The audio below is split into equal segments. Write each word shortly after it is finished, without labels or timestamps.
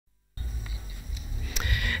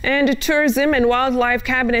And Tourism and Wildlife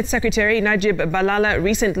Cabinet Secretary Ngenche Balala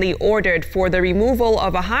recently ordered for the removal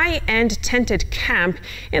of a high-end tented camp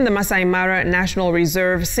in the Masai Mara National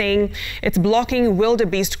Reserve, saying it's blocking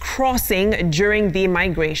wildebeest crossing during the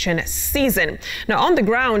migration season. Now, on the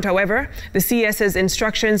ground, however, the CS's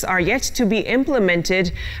instructions are yet to be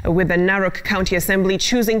implemented, with the Narok County Assembly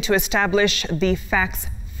choosing to establish the facts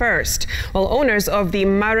first. Well, owners of the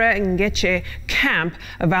Ngenche Camp,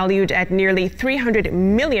 valued at nearly 300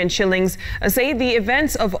 million shillings, say the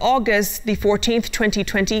events of August the 14th,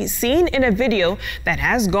 2020, seen in a video that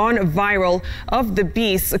has gone viral of the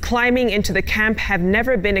beasts climbing into the camp, have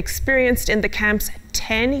never been experienced in the camp's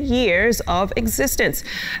 10 years of existence.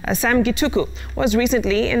 Sam Gituku was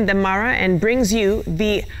recently in the Mara and brings you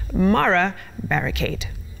the Mara Barricade.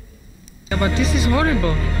 Yeah, but this is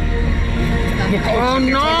horrible. Oh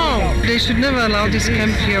no! They should never allow this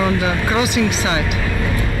camp here on the crossing site.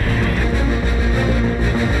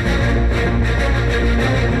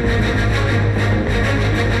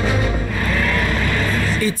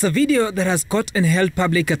 It's a video that has caught and held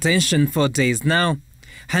public attention for days now.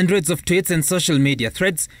 Hundreds of tweets and social media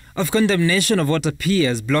threads of condemnation of what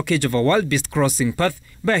appears blockage of a wildebeest crossing path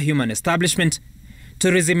by a human establishment.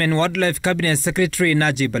 Tourism and Wildlife Cabinet Secretary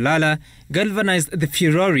Ngenche Balala galvanized the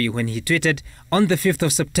furore when he tweeted on the 5th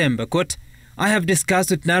of September, quote, "I have discussed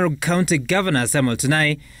with Narok County Governor Samuel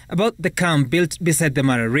Tunai about the camp built beside the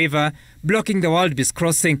Mara River, blocking the wildebeest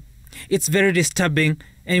crossing. It's very disturbing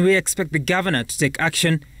and we expect the governor to take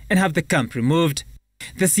action and have the camp removed."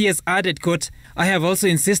 The CS added, quote, "I have also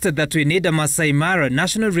insisted that we need a Masai Mara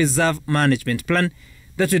National Reserve management plan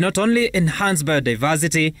that will not only enhance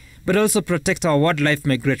biodiversity, but also protect our wildlife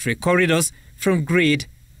migratory corridors from greed."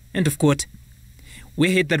 End of quote.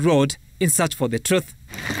 We hit the road in search for the truth.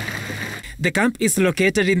 The camp is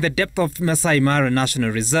located in the depth of Masai Mara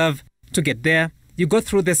National Reserve. To get there, you go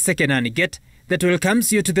through the Sekenani Gate that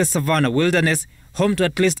welcomes you to the Savannah Wilderness, home to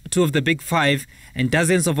at least 2 of the big 5 and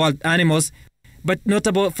dozens of wild animals, but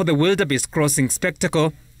notable for the wildebeest crossing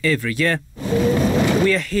spectacle every year.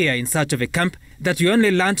 We are here in search of a camp that we only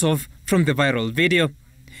learnt of from the viral video.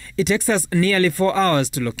 It takes us nearly 4 hours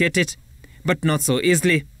to locate it, but not so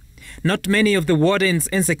easily. Not many of the wardens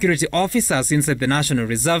and security officers inside the National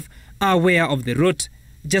Reserve are aware of the route,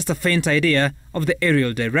 just a faint idea of the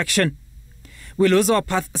aerial direction. We lose our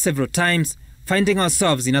path several times, finding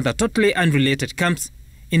ourselves in other totally unrelated camps.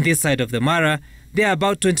 In this side of the Mara, there are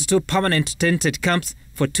about 22 permanent tented camps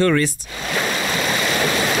for tourists.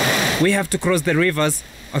 We have to cross the rivers,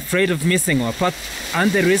 afraid of missing our path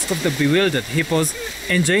and the risk of the bewildered hippos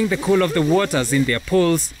enjoying the cool of the waters in their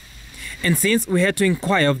pools. And since we had to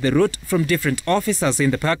inquire of the route from different officers in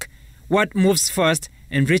the park, what moves first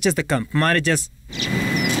and reaches the camp managers.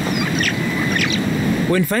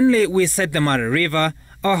 When finally we sight the Mara River,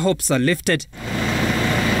 our hopes are lifted.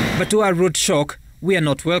 But to our rude shock, we are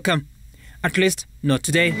not welcome. At least, not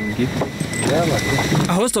today.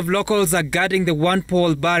 A host of locals are guarding the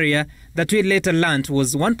one-pole barrier that we later learned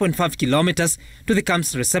was 1.5 kilometers to the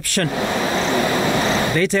camp's reception.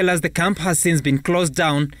 They tell us the camp has since been closed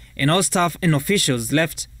down and all staff and officials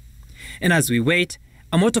left. And as we wait,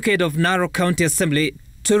 a motorcade of Narok County Assembly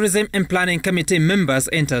Tourism and Planning Committee members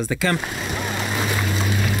enters the camp.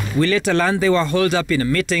 We later learned they were holed up in a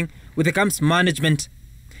meeting with the camp's management.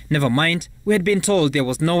 Never mind, we had been told there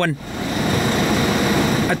was no one.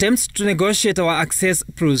 Attempts to negotiate our access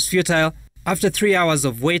proves futile. After 3 hours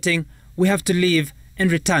of waiting, we have to leave and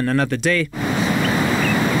return another day.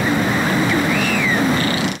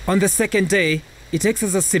 On the second day, it takes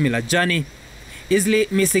us a similar journey, easily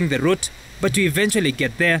missing the route, but we eventually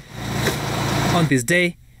get there. On this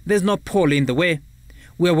day, there's no pole in the way.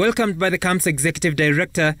 We are welcomed by the camp's executive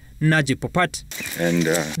director, Ngenche Popat.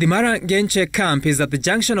 The Mara Ngenche Camp is at the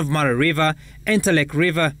junction of Mara River and Talek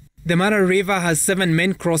River. The Mara River has 7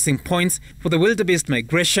 main crossing points for the wildebeest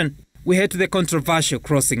migration. We head to the controversial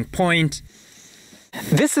crossing point.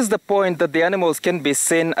 This is the point that the animals can be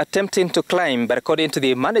seen attempting to climb, but according to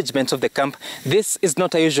the management of the camp, this is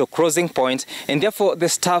not a usual crossing point, and therefore the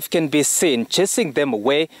staff can be seen chasing them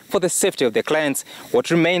away for the safety of their clients.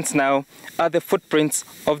 What remains now are the footprints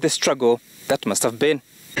of the struggle that must have been.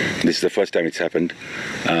 This is the first time it's happened.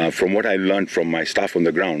 From what I learned from my staff on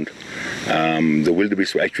the ground, the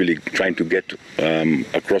wildebeest were actually trying to get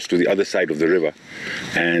across to the other side of the river,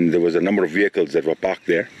 and there was a number of vehicles that were parked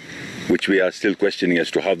there, which we are still questioning as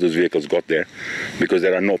to how those vehicles got there, because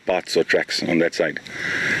there are no paths or tracks on that side.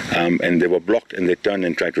 And they were blocked and they turned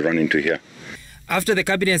and tried to run into here. After the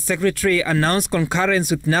Cabinet Secretary announced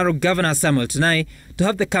concurrence with Narok Governor Samuel Tunai to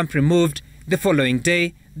have the camp removed, the following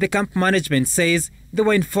day, the camp management says they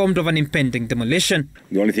were informed of an impending demolition.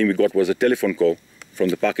 The only thing we got was a telephone call from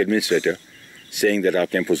the park administrator saying that our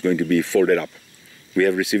camp was going to be folded up. We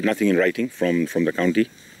have received nothing in writing from the county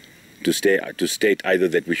to state either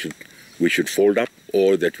that we should fold up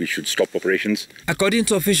or that we should stop operations. According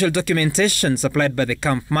to official documentation supplied by the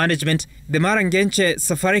camp management, the Ngenche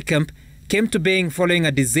Safari Camp came to being following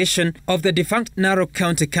a decision of the defunct Narok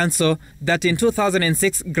County Council that in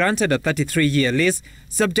 2006 granted a 33-year lease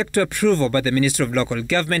subject to approval by the Ministry of Local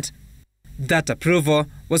Government. That approval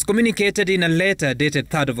was communicated in a letter dated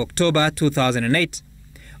 3rd of October 2008.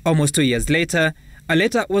 Almost 2 years later, a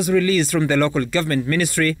letter was released from the Local Government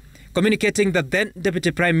Ministry communicating that then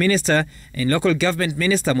Deputy Prime Minister and Local Government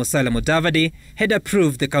Minister Musalia Mudavadi had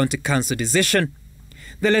approved the County Council decision.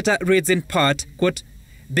 The letter reads in part, quote,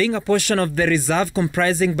 being a portion of the reserve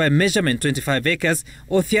comprising by measurement 25 acres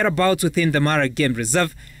or thereabouts within the Mara Game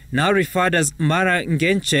Reserve, now referred as Mara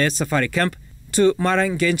Ngenche Safari Camp, to Mara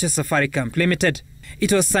Ngenche Safari Camp Limited.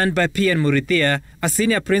 It was signed by P.N. Murithia, a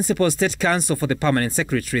senior principal state counsel for the permanent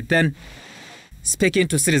secretary then. Speaking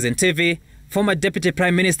to Citizen TV, former Deputy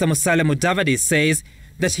Prime Minister Musalia Mudavadi says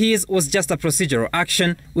that his was just a procedural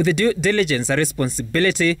action with the due diligence and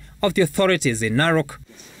responsibility of the authorities in Narok.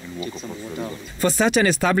 For such an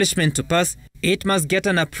establishment to pass, it must get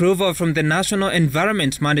an approval from the National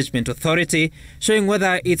Environment Management Authority showing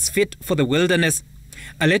whether it's fit for the wilderness.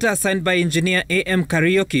 A letter signed by Engineer A.M.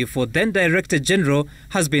 Karaoke for then Director General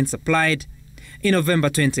has been supplied. In November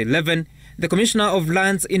 2011, the Commissioner of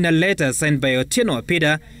Lands, in a letter signed by Otieno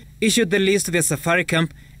Apida, issued the lease to the safari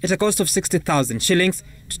camp at a cost of 60,000 shillings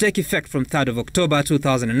to take effect from 3rd of October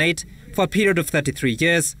 2008 for a period of 33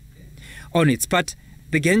 years. On its part,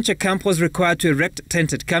 the Ngenche Camp was required to erect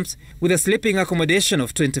tented camps with a sleeping accommodation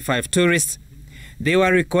of 25 tourists. They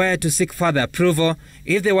were required to seek further approval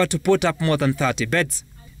if they were to put up more than 30 beds.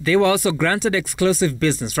 They were also granted exclusive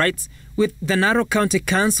business rights, with the Narok County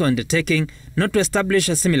Council undertaking not to establish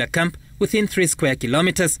a similar camp within 3 square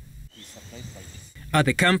kilometers. At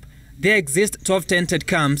the camp, there exist 12 tented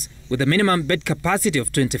camps with a minimum bed capacity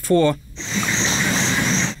of 24.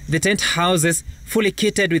 The tent houses fully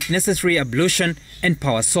kitted with necessary ablution and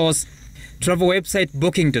power source. Travel website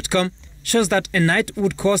booking.com shows that a night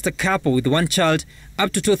would cost a couple with one child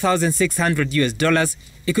up to $2,600,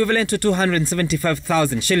 equivalent to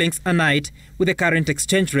 275,000 shillings a night with the current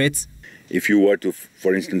exchange rates. If you were to,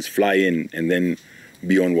 for instance, fly in and then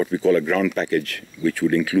be on what we call a ground package, which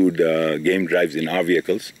would include game drives in our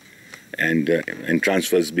vehicles and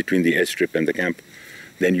transfers between the airstrip and the camp,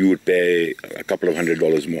 then you would pay a couple of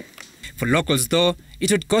 $100 more. For locals, though,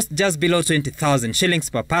 it would cost just below 20,000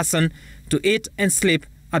 shillings per person to eat and sleep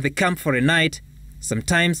at the camp for a night.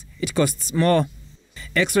 Sometimes it costs more.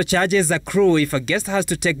 Extra charges accrue if a guest has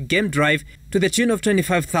to take game drive to the tune of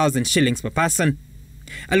 25,000 shillings per person.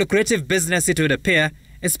 A lucrative business it would appear,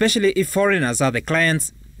 especially if foreigners are the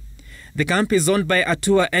clients. The camp is owned by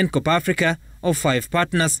Atua and Copa Africa of 5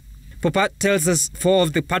 partners. Popat tells us 4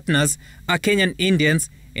 of the partners are Kenyan Indians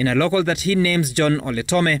in a local that he names John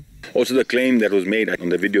Oletome. Also, the claim that was made on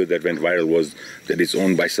the video that went viral was that it's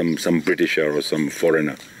owned by some Britisher or some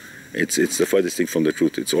foreigner. It's the furthest thing from the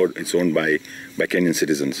truth. It's owned by Kenyan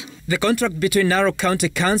citizens. The contract between Narok County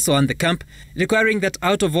Council and the camp requiring that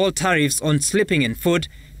out of all tariffs on sleeping and food,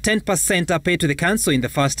 10% are paid to the council in the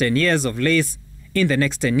first 10 years of lease. In the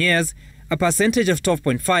next 10 years, a percentage of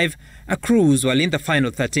 12.5 accrues, while in the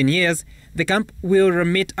final 13 years, the camp will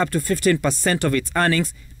remit up to 15% of its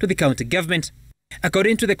earnings to the county government.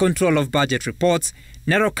 According to the Control of Budget reports,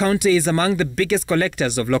 Narok County is among the biggest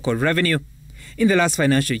collectors of local revenue. In the last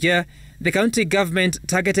financial year, the county government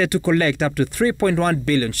targeted to collect up to 3.1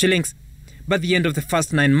 billion shillings. By the end of the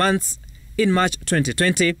first 9 months, in March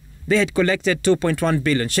 2020, they had collected 2.1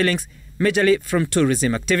 billion shillings, majorly from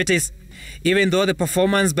tourism activities. Even though the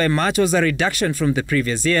performance by March was a reduction from the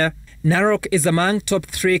previous year, Narok is among top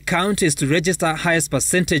 3 counties to register highest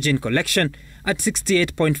percentage in collection at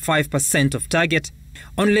 68.5% of target.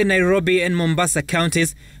 Only Nairobi and Mombasa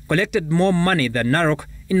counties collected more money than Narok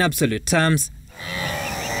in absolute terms.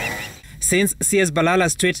 Since CS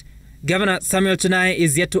Balala's tweet, Governor Samuel Tunai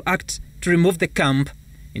is yet to act to remove the camp.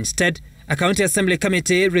 Instead, a county assembly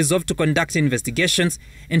committee resolved to conduct investigations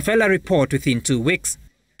and file a report within 2 weeks.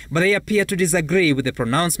 But they appear to disagree with the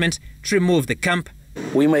pronouncement to remove the camp.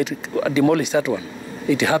 We might demolish that one.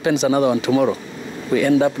 It happens another one tomorrow. We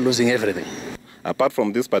end up losing everything. Apart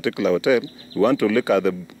from this particular hotel, we want to look at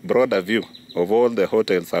the broader view of all the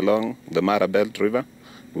hotels along the Mara Belt River.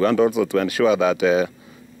 We want also to ensure that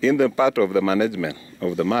in the part of the management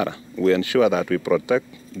of the Mara, we ensure that we protect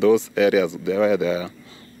those areas where there are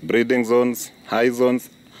breeding zones, high zones,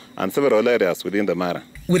 and several areas within the Mara.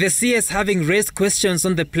 With the CS having raised questions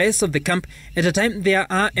on the place of the camp at a time there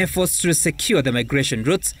are efforts to secure the migration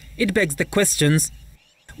routes, it begs the questions: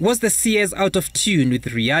 was the CS out of tune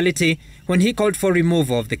with reality when he called for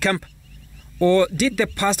removal of the camp? Or did the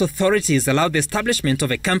past authorities allow the establishment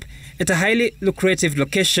of a camp at a highly lucrative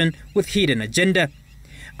location with hidden agenda?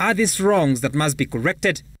 Are these wrongs that must be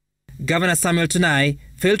corrected? Governor Samuel Tunai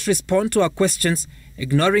failed to respond to our questions,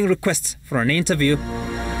 ignoring requests for an interview.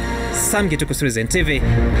 Sam Gituku, Citizen TV.